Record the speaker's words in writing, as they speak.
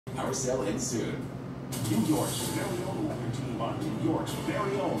More sell-in soon. New York's very own weather team on New York's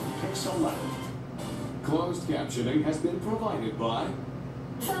very own Pixel. Closed captioning has been provided by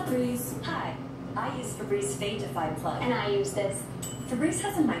Febreze. Hi, I use Febreze Fade-Defy plug. And I use this. Febreze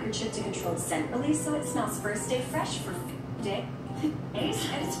has a microchip to control scent release, so it smells first day fresh for day. And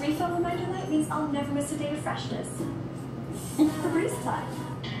its refill reminder light means I'll never miss a day of freshness. Febreze plug.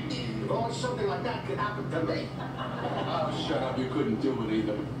 If only something like that could happen to me. Oh, shut up. You couldn't do it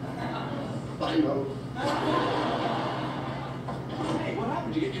either. I know. Hey, what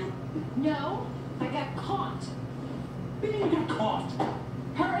happened? Did you get your... No, I got caught. What do you mean you got caught?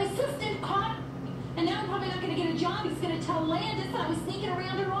 Her assistant caught, and now I'm probably not going to get a job. He's going to tell Landis that I was sneaking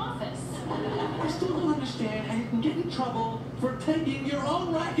around her office. I still don't understand how you can get in trouble for taking your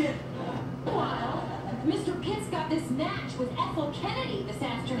own racket. Well, Mr. Pitts got this match with Ethel Kennedy this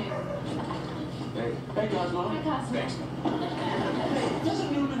afternoon. Hey, Cosmo. Hi, Cosmo. Thanks. Hey,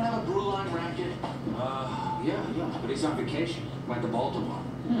 doesn't Newman have a Brewline racket? Yeah, but he's on vacation. Went to Baltimore.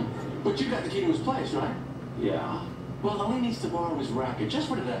 But you got the key to his place, right? Yeah. Well, Elaine needs to borrow his racket just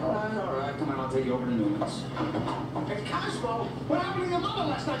for today. All right. Come on, I'll take you over to Newman's. Hey, Cosmo, what happened to your mother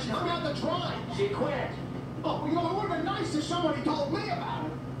last night? She hung me out to dry. She quit. Oh, you know, it would have been nice if somebody told me about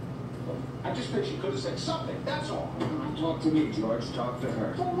it. I just think she could have said something, that's all. Don't talk to me, George. Talk to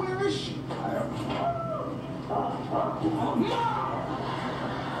her. Well, where is she? I don't know.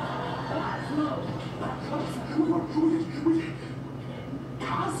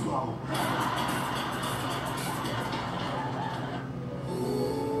 Cosmo!